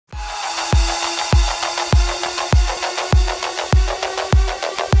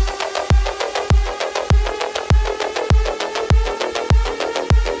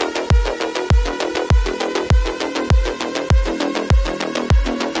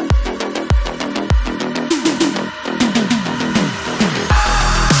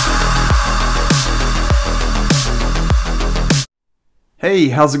Hey,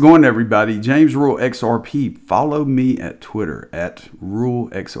 how's it going, everybody? James RULEXRP. Follow me at Twitter at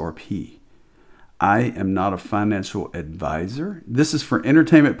RULEXRP. I am not a financial advisor. This is for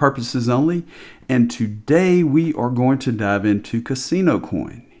entertainment purposes only. And today we are going to dive into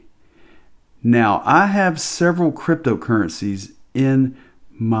CasinoCoin. Now, I have several cryptocurrencies in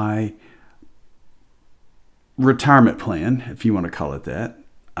my retirement plan, if you want to call it that.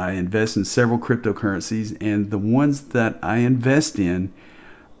 I invest in several cryptocurrencies, and the ones that I invest in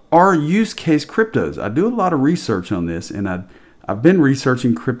are use case cryptos. I do a lot of research on this, and I've been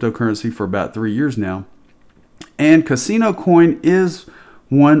researching cryptocurrency for about 3 years now. And CasinoCoin is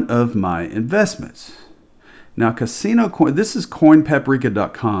one of my investments. Now, CasinoCoin, this is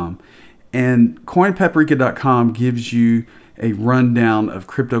coinpaprika.com, and coinpaprika.com gives you a rundown of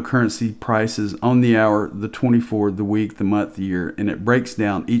cryptocurrency prices on the hour, the 24, the week, the month, the year, and it breaks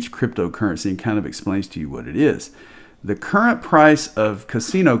down each cryptocurrency and kind of explains to you what it is. The current price of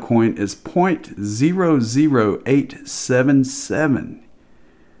CasinoCoin is 0.00877.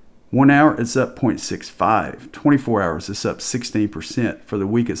 1 hour, it's up 0.65. 24 hours, it's up 16%. For the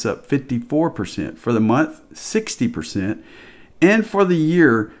week, it's up 54%. For the month, 60%. And for the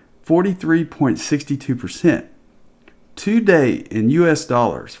year, 43.62%. Today in US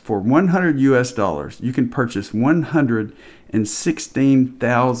dollars, for 100 US dollars, you can purchase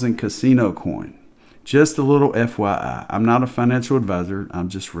 116,000 CasinoCoin. Just a little FYI. I'm not a financial advisor. I'm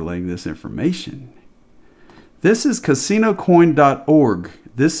just relaying this information. This is CasinoCoin.org.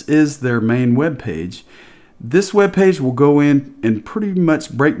 This is their main webpage. This webpage will go in and pretty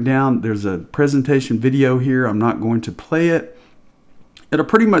much break down. There's a presentation video here. I'm not going to play it. It'll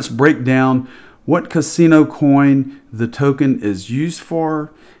pretty much break down what CasinoCoin, the token, is used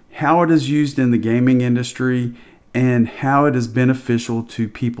for, how it is used in the gaming industry, and how it is beneficial to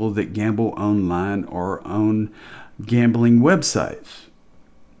people that gamble online or own gambling websites.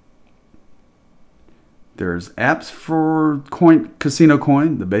 There's apps for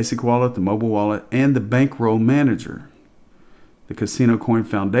CasinoCoin, the basic wallet, the mobile wallet, and the bankroll manager. The CasinoCoin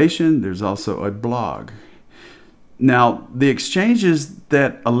Foundation, there's also a blog. Now, the exchanges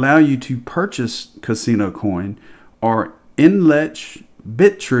that allow you to purchase CasinoCoin are Inletch,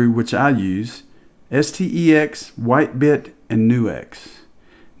 BitTrue, which I use, STEX, Whitebit, and Nuex.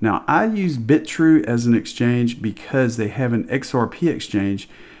 Now, I use BitTrue as an exchange because they have an XRP exchange,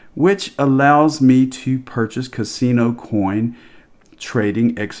 which allows me to purchase CasinoCoin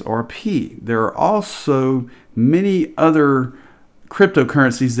trading XRP. There are also many other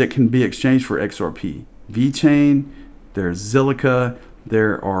cryptocurrencies that can be exchanged for XRP. VeChain, there's Zilliqa,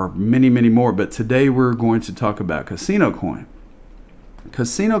 there are many, many more, but today we're going to talk about CasinoCoin.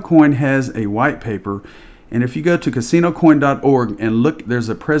 CasinoCoin has a white paper, and if you go to casinocoin.org and look, there's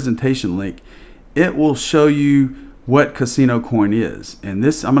a presentation link. It will show you what CasinoCoin is, and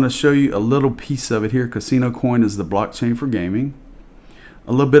this, I'm going to show you a little piece of it here. CasinoCoin is the blockchain for gaming.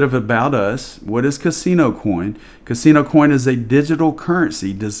 A little bit of about us. What is CasinoCoin? CasinoCoin is a digital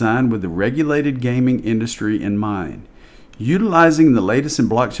currency designed with the regulated gaming industry in mind. Utilizing the latest in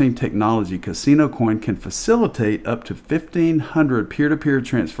blockchain technology, CasinoCoin can facilitate up to 1,500 peer-to-peer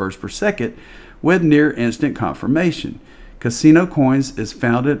transfers per second with near instant confirmation. CasinoCoins is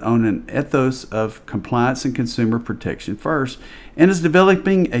founded on an ethos of compliance and consumer protection first, and is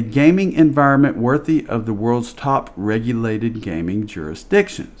developing a gaming environment worthy of the world's top regulated gaming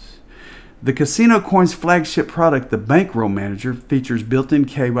jurisdictions. The CasinoCoin's flagship product, the Bankroll Manager, features built-in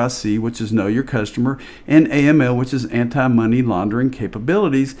KYC, which is Know Your Customer, and AML, which is anti-money laundering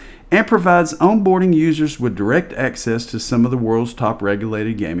capabilities, and provides onboarding users with direct access to some of the world's top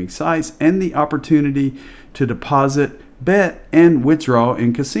regulated gaming sites and the opportunity to deposit, bet, and withdraw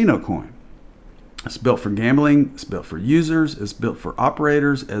in CasinoCoin. It's built for gambling, it's built for users, it's built for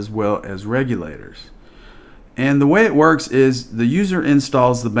operators as well as regulators. And the way it works is the user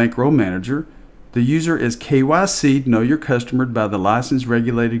installs the Bankroll Manager. The user is KYC'd, Know Your Customer, by the licensed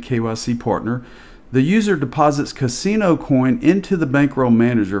regulated KYC partner. The user deposits CasinoCoin into the Bankroll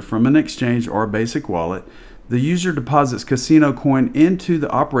Manager from an exchange or basic wallet. The user deposits CasinoCoin into the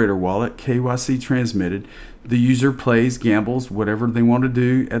operator wallet, KYC transmitted. The user plays, gambles, whatever they want to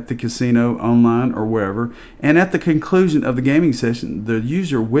do at the casino, online, or wherever. And at the conclusion of the gaming session, the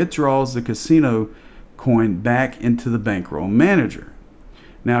user withdraws the CasinoCoin back into the Bankroll Manager.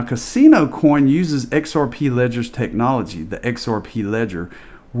 Now, CasinoCoin uses XRP Ledger's technology, the XRP Ledger,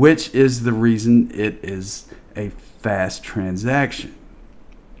 which is the reason it is a fast transaction.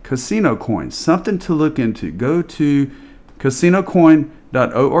 CasinoCoin, something to look into. Go to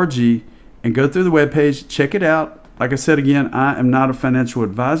casinocoin.org and go through the webpage, check it out. Like I said again, I am not a financial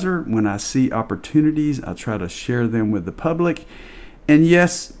advisor. When I see opportunities, I try to share them with the public. And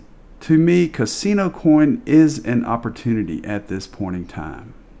yes, to me, CasinoCoin is an opportunity at this point in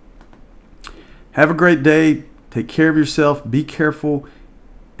time. Have a great day. Take care of yourself. Be careful.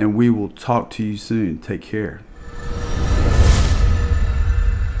 And we will talk to you soon. Take care.